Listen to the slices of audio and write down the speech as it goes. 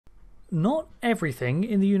Not everything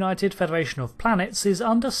in the United Federation of Planets is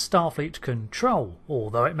under Starfleet control,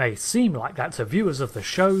 although it may seem like that to viewers of the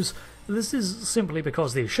shows. This is simply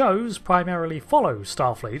because these shows primarily follow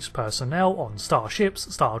Starfleet personnel on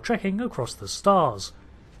starships star-trekking across the stars.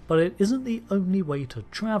 But it isn't the only way to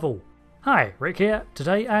travel. Hi, Rick here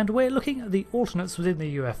today, and we're looking at the alternates within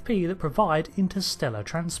the UFP that provide interstellar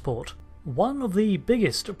transport. One of the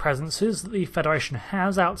biggest presences that the Federation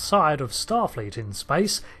has outside of Starfleet in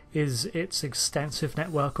space is its extensive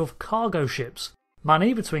network of cargo ships.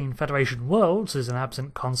 Money between Federation worlds is an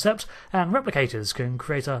absent concept, and replicators can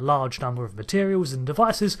create a large number of materials and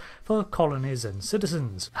devices for colonies and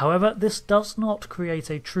citizens. However, this does not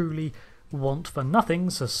create a truly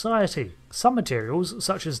want-for-nothing society. Some materials,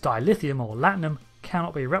 such as dilithium or latinum,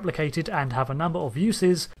 cannot be replicated and have a number of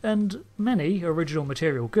uses, and many original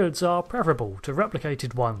material goods are preferable to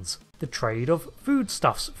replicated ones. The trade of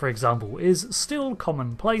foodstuffs, for example, is still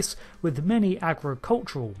commonplace, with many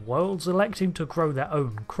agricultural worlds electing to grow their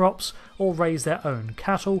own crops or raise their own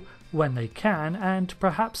cattle when they can, and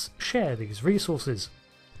perhaps share these resources.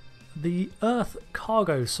 The Earth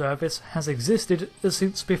Cargo Service has existed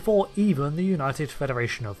since before even the United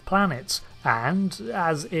Federation of Planets, and,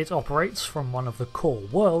 as it operates from one of the core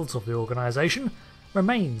worlds of the organisation,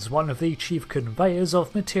 remains one of the chief conveyors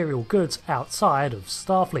of material goods outside of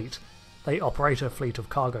Starfleet. They operate a fleet of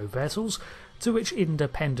cargo vessels, to which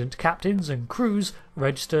independent captains and crews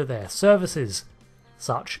register their services.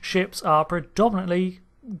 Such ships are predominantly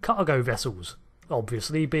cargo vessels,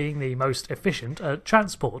 obviously being the most efficient at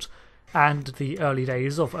transport, and the early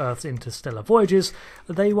days of Earth's interstellar voyages,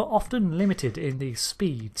 they were often limited in the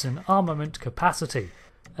speeds and armament capacity,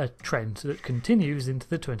 a trend that continues into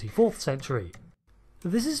the 24th century.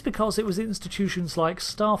 This is because it was institutions like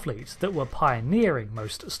Starfleet that were pioneering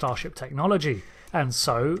most starship technology, and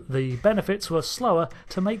so the benefits were slower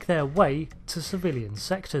to make their way to civilian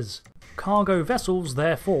sectors. Cargo vessels,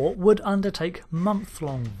 therefore, would undertake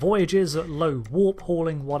month-long voyages at low warp,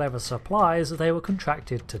 hauling whatever supplies they were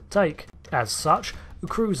contracted to take. As such,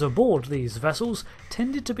 crews aboard these vessels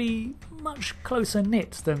tended to be much closer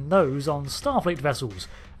knit than those on Starfleet vessels,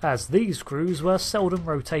 as these crews were seldom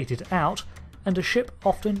rotated out, and a ship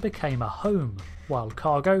often became a home, while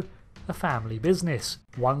cargo a family business.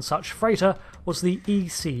 One such freighter was the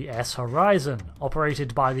ECS Horizon,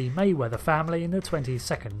 operated by the Mayweather family in the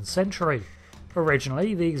 22nd century.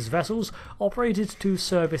 Originally, these vessels operated to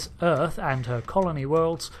service Earth and her colony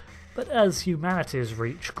worlds, but as humanity's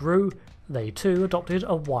reach grew, they too adopted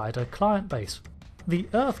a wider client base. The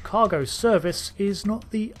Earth Cargo Service is not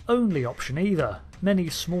the only option either. Many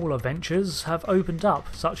smaller ventures have opened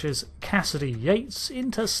up, such as Cassidy Yates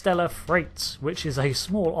Interstellar Freights, which is a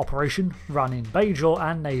small operation run in Bajor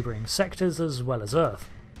and neighbouring sectors as well as Earth.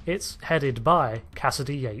 It's headed by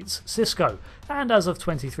Cassidy Yates Sisko, and as of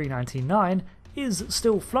 2399 is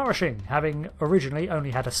still flourishing, having originally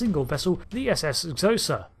only had a single vessel, the SS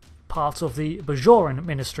Xhosa, part of the Bajoran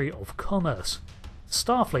Ministry of Commerce.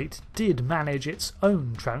 Starfleet did manage its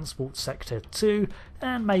own transport sector too,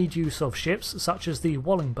 and made use of ships such as the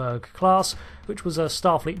Wallenberg class, which was a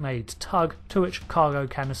Starfleet-made tug to which cargo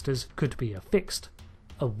canisters could be affixed.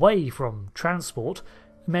 Away from transport,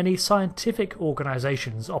 many scientific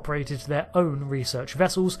organisations operated their own research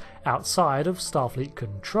vessels outside of Starfleet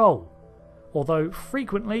control, although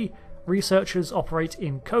frequently researchers operate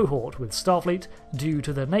in cohort with Starfleet due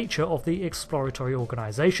to the nature of the exploratory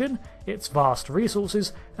organisation, its vast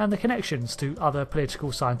resources, and the connections to other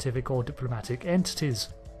political, scientific or diplomatic entities.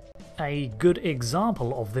 A good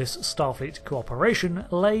example of this Starfleet cooperation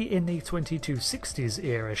lay in the 2260s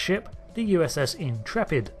era ship, the USS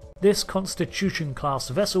Intrepid. This Constitution-class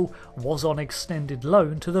vessel was on extended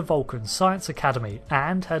loan to the Vulcan Science Academy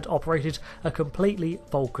and had operated a completely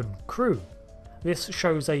Vulcan crew. This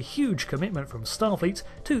shows a huge commitment from Starfleet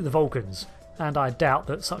to the Vulcans, and I doubt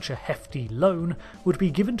that such a hefty loan would be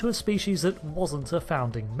given to a species that wasn't a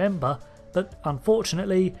founding member, but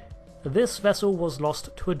unfortunately, this vessel was lost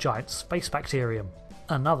to a giant space bacterium.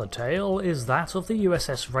 Another tale is that of the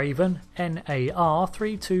USS Raven NAR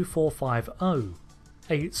 32450,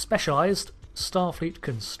 a specialised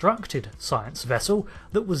Starfleet-constructed science vessel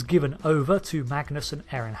that was given over to Magnus and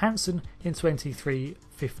Erin Hansen in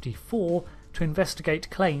 2354 to investigate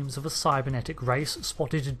claims of a cybernetic race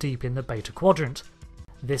spotted deep in the Beta Quadrant.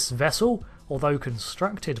 This vessel, although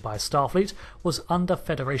constructed by Starfleet, was under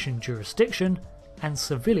Federation jurisdiction and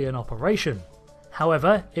civilian operation.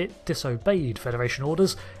 However, it disobeyed Federation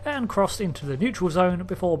orders and crossed into the neutral zone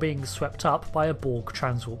before being swept up by a Borg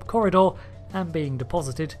transwarp corridor and being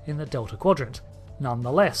deposited in the Delta Quadrant.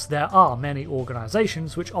 Nonetheless, there are many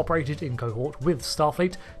organisations which operated in cohort with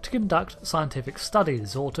Starfleet to conduct scientific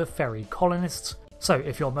studies or to ferry colonists, so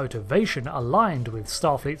if your motivation aligned with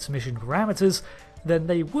Starfleet's mission parameters, then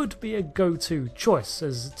they would be a go-to choice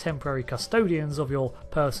as temporary custodians of your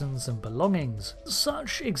persons and belongings.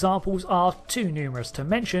 Such examples are too numerous to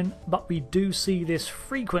mention, but we do see this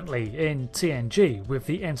frequently in TNG, with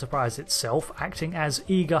the Enterprise itself acting as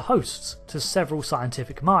eager hosts to several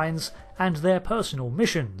scientific minds and their personal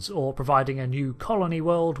missions, or providing a new colony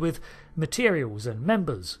world with materials and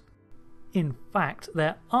members. In fact,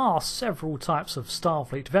 there are several types of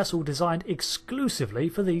Starfleet vessel designed exclusively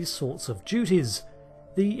for these sorts of duties.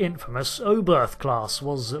 The infamous Oberth class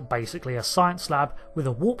was basically a science lab with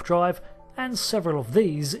a warp drive, and several of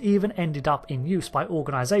these even ended up in use by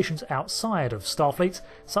organisations outside of Starfleet,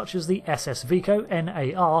 such as the SS Vico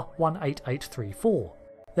NAR 18834.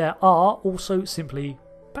 There are also simply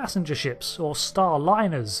passenger ships, or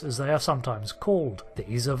starliners as they are sometimes called.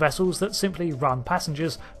 These are vessels that simply run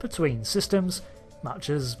passengers between systems, much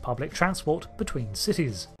as public transport between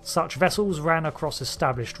cities. Such vessels ran across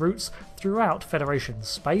established routes throughout Federation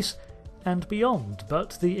space and beyond,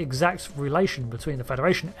 but the exact relation between the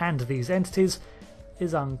Federation and these entities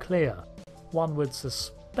is unclear. One would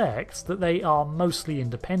suspect that they are mostly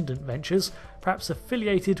independent ventures, perhaps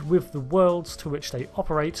affiliated with the worlds to which they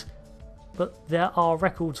operate, but there are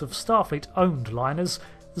records of Starfleet-owned liners,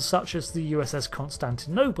 such as the USS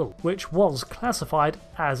Constantinople, which was classified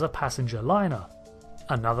as a passenger liner.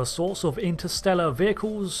 Another source of interstellar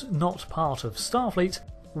vehicles not part of Starfleet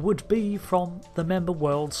would be from the member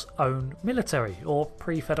world's own military or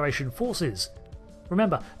pre-Federation forces.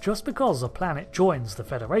 Remember, just because a planet joins the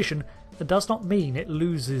Federation, it does not mean it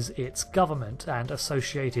loses its government and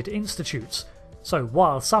associated institutes, so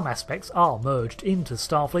while some aspects are merged into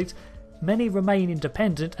Starfleet, many remain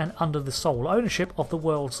independent and under the sole ownership of the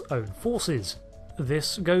world's own forces.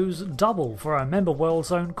 This goes double for a member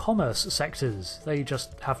world's own commerce sectors, they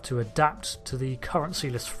just have to adapt to the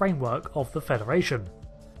currency-less framework of the Federation.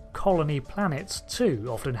 Colony planets too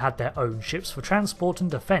often had their own ships for transport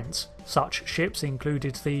and defence. Such ships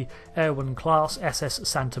included the Erwin-class SS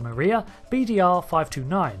Santa Maria BDR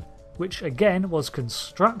 529, which again was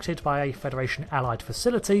constructed by a Federation allied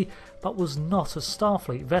facility but was not a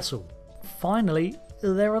Starfleet vessel. Finally,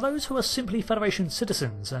 there are those who are simply Federation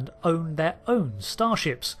citizens and own their own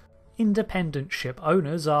starships. Independent ship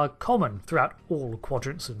owners are common throughout all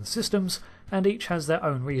quadrants and systems, and each has their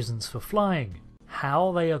own reasons for flying.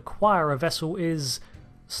 How they acquire a vessel is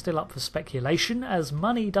still up for speculation, as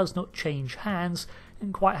money does not change hands,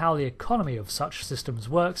 and quite how the economy of such systems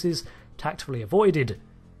works is tactfully avoided.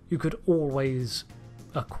 You could always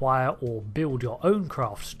acquire or build your own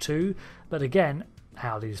craft too, but again,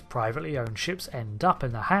 how these privately owned ships end up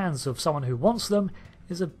in the hands of someone who wants them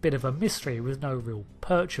is a bit of a mystery with no real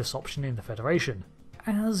purchase option in the Federation.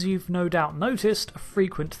 As you've no doubt noticed, a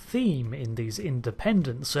frequent theme in these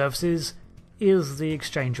independent services is the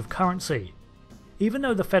exchange of currency. Even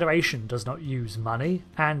though the Federation does not use money,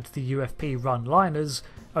 and the UFP-run liners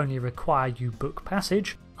only require you book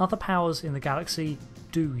passage, other powers in the galaxy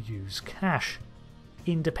do use cash.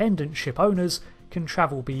 Independent ship owners can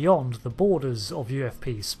travel beyond the borders of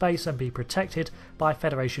UFP space and be protected by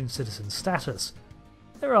Federation citizen status.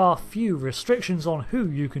 There are few restrictions on who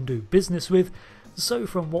you can do business with, so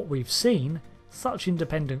from what we've seen, such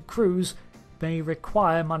independent crews may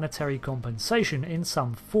require monetary compensation in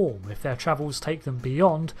some form if their travels take them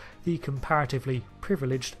beyond the comparatively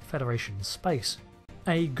privileged Federation space.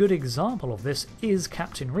 A good example of this is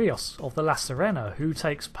Captain Rios of the La Serena, who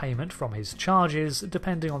takes payment from his charges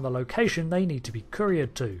depending on the location they need to be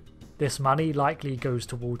couriered to. This money likely goes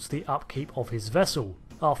towards the upkeep of his vessel.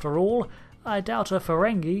 After all, I doubt a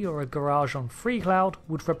Ferengi or a garage on Freecloud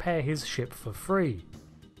would repair his ship for free.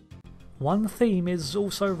 One theme is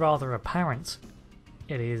also rather apparent.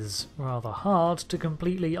 It is rather hard to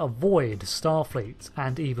completely avoid Starfleet,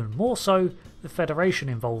 and even more so, the Federation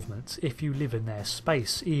involvement if you live in their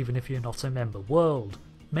space, even if you're not a member world.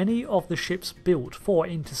 Many of the ships built for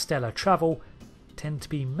interstellar travel tend to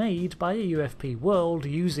be made by a UFP world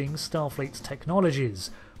using Starfleet's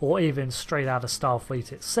technologies, or even straight out of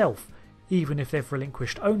Starfleet itself, even if they've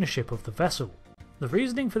relinquished ownership of the vessel. The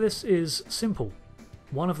reasoning for this is simple.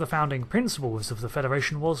 One of the founding principles of the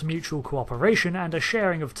Federation was mutual cooperation and a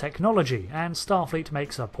sharing of technology, and Starfleet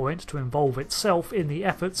makes a point to involve itself in the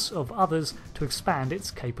efforts of others to expand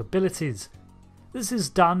its capabilities. This is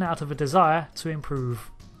done out of a desire to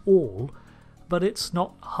improve all, but it's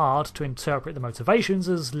not hard to interpret the motivations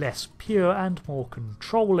as less pure and more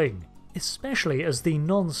controlling. especially as the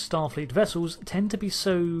non-Starfleet vessels tend to be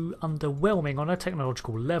so underwhelming on a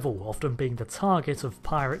technological level, often being the target of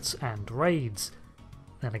pirates and raids.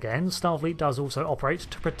 Then again, Starfleet does also operate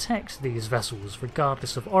to protect these vessels,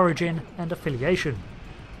 regardless of origin and affiliation.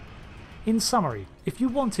 In summary, if you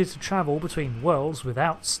wanted to travel between worlds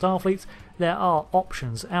without Starfleet, there are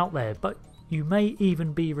options out there, but you may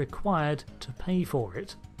even be required to pay for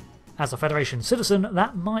it. As a Federation citizen,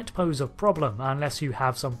 that might pose a problem unless you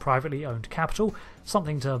have some privately owned capital,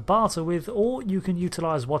 something to barter with, or you can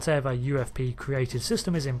utilise whatever UFP created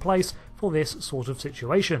system is in place for this sort of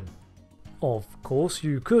situation. Of course,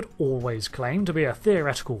 you could always claim to be a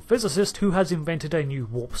theoretical physicist who has invented a new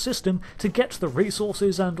warp system to get the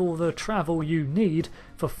resources and all the travel you need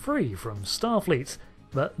for free from Starfleet,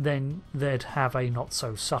 but then they'd have a not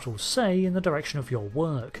so subtle say in the direction of your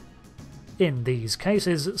work. In these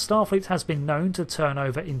cases, Starfleet has been known to turn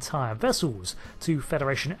over entire vessels to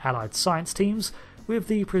Federation allied science teams, with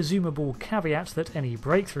the presumable caveat that any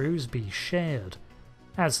breakthroughs be shared,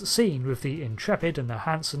 as seen with the Intrepid and the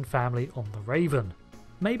Hansen family on the Raven.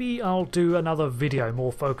 Maybe I'll do another video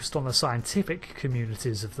more focused on the scientific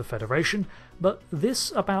communities of the Federation, but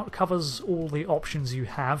this about covers all the options you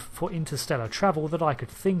have for interstellar travel that I could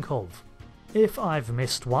think of. If I've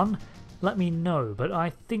missed one, let me know, but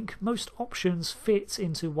I think most options fit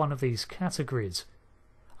into one of these categories.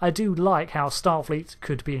 I do like how Starfleet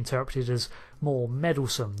could be interpreted as more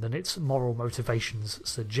meddlesome than its moral motivations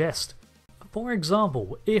suggest. For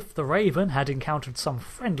example, if the Raven had encountered some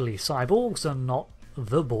friendly cyborgs and not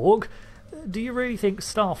the Borg, do you really think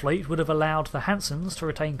Starfleet would have allowed the Hansens to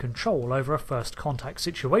retain control over a first contact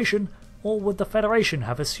situation, or would the Federation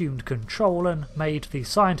have assumed control and made the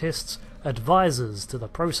scientists advisors to the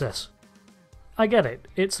process? I get it,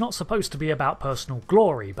 it's not supposed to be about personal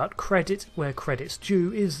glory, but credit where credit's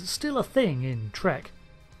due is still a thing in Trek.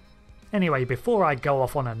 Anyway, before I go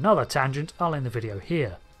off on another tangent, I'll end the video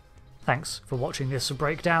here. Thanks for watching this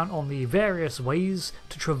breakdown on the various ways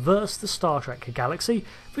to traverse the Star Trek galaxy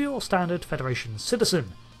for your standard Federation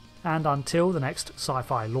citizen. And until the next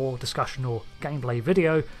sci-fi lore discussion or gameplay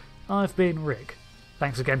video, I've been Rick.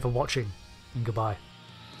 Thanks again for watching, and goodbye.